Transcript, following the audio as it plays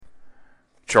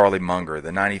Charlie Munger,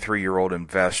 the 93-year-old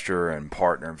investor and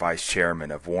partner and vice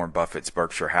chairman of Warren Buffett's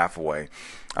Berkshire Hathaway,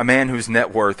 a man whose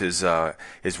net worth is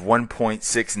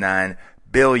 $1.69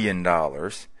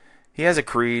 billion. He has a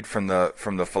creed from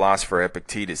the philosopher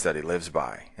Epictetus that he lives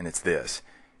by, and it's this.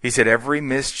 He said, every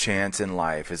mischance in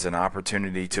life is an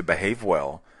opportunity to behave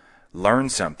well, learn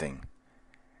something,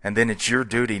 and then it's your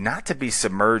duty not to be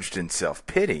submerged in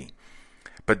self-pity,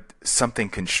 but something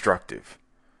constructive.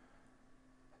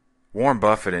 Warren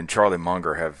Buffett and Charlie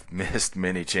Munger have missed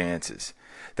many chances.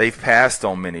 They've passed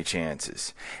on many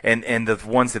chances. And the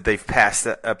ones that they've passed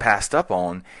up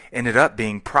on ended up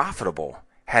being profitable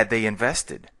had they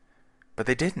invested. But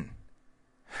they didn't.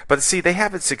 But see, they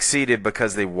haven't succeeded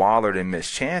because they wallowed in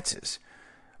missed chances.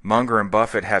 Munger and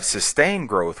Buffett have sustained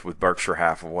growth with Berkshire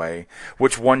Hathaway,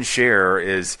 which one share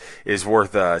is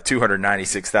worth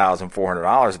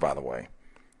 $296,400, by the way.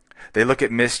 They look at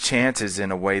missed chances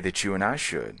in a way that you and I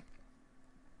should.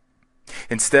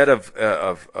 Instead of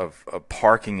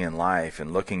parking in life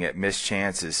and looking at missed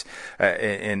chances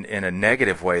in a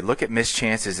negative way, look at missed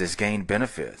chances as gained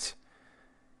benefits.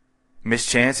 Missed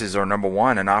chances are, number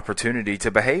one, an opportunity to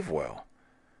behave well.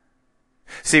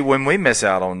 See, when we miss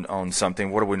out on something,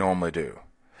 what do we normally do?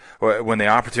 When the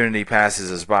opportunity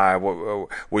passes us by,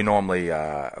 we normally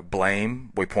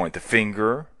blame, we point the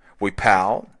finger, we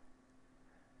pout.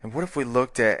 And what if we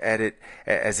looked at it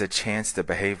as a chance to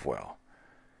behave well?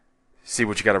 See,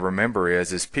 what you got to remember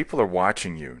is people are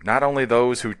watching you. Not only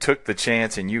those who took the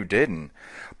chance and you didn't,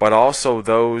 but also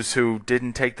those who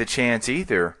didn't take the chance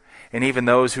either, and even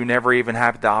those who never even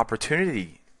had the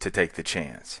opportunity to take the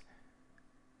chance.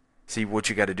 See, what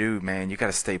you got to do, man, you got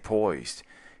to stay poised.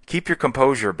 Keep your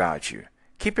composure about you.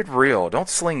 Keep it real. Don't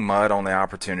sling mud on the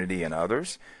opportunity and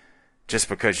others just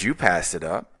because you passed it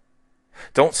up.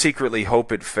 Don't secretly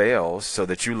hope it fails so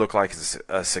that you look like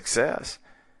a success.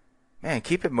 Man,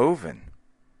 keep it moving.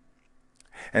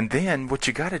 And then what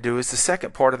you got to do is the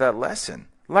second part of that lesson.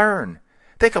 Learn.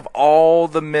 Think of all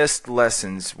the missed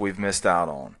lessons we've missed out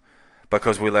on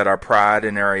because we let our pride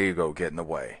and our ego get in the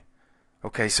way.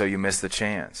 Okay, so you missed the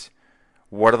chance.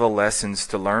 What are the lessons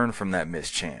to learn from that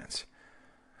missed chance?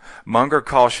 Munger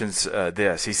cautions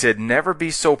this. He said, never be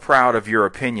so proud of your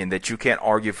opinion that you can't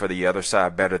argue for the other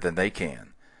side better than they can.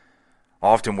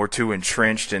 Often we're too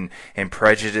entrenched in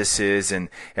prejudices and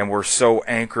we're so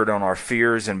anchored on our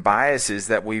fears and biases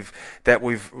that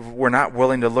we're not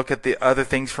willing to look at the other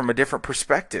things from a different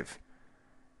perspective.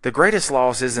 The greatest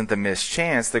loss isn't the missed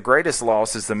chance. The greatest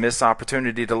loss is the missed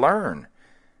opportunity to learn.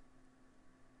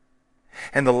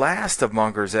 And the last of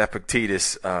Munger's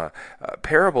Epictetus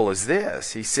parable is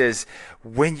this. He says,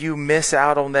 when you miss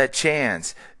out on that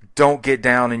chance, don't get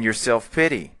down in your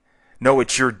self-pity. No,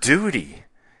 it's your duty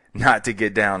not to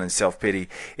get down in self-pity.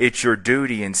 It's your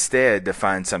duty instead to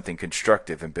find something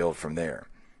constructive and build from there.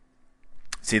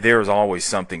 See, there is always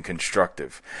something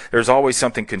constructive. There's always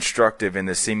something constructive in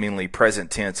the seemingly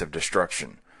present tense of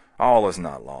destruction. All is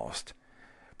not lost.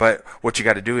 But what you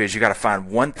got to do is you got to find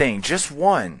one thing, just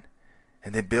one,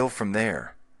 and then build from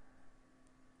there.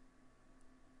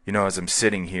 You know, as I'm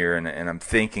sitting here and I'm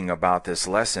thinking about this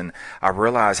lesson, I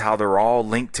realize how they're all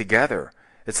linked together.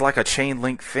 It's like a chain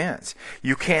link fence.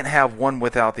 You can't have one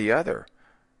without the other.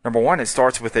 Number one, it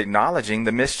starts with acknowledging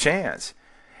the missed chance.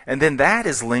 And then that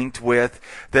is linked with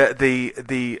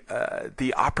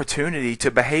the opportunity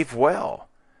to behave well,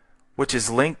 which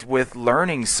is linked with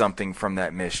learning something from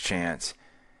that missed chance,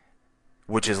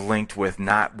 which is linked with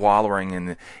not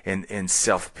wallowing in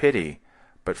self-pity,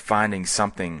 but finding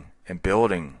something and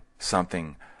building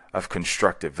something of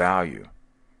constructive value.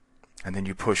 And then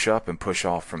you push up and push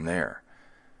off from there.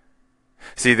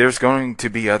 See, there's going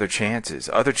to be other chances.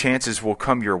 Other chances will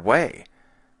come your way.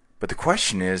 But the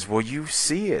question is, will you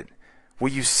see it?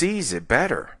 Will you seize it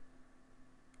better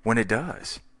when it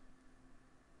does?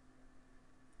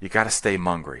 You got to stay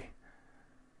Mungry.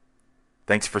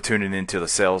 Thanks for tuning into The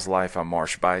Sales Life. I'm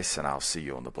Marsh Bice, and I'll see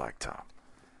you on the blacktop.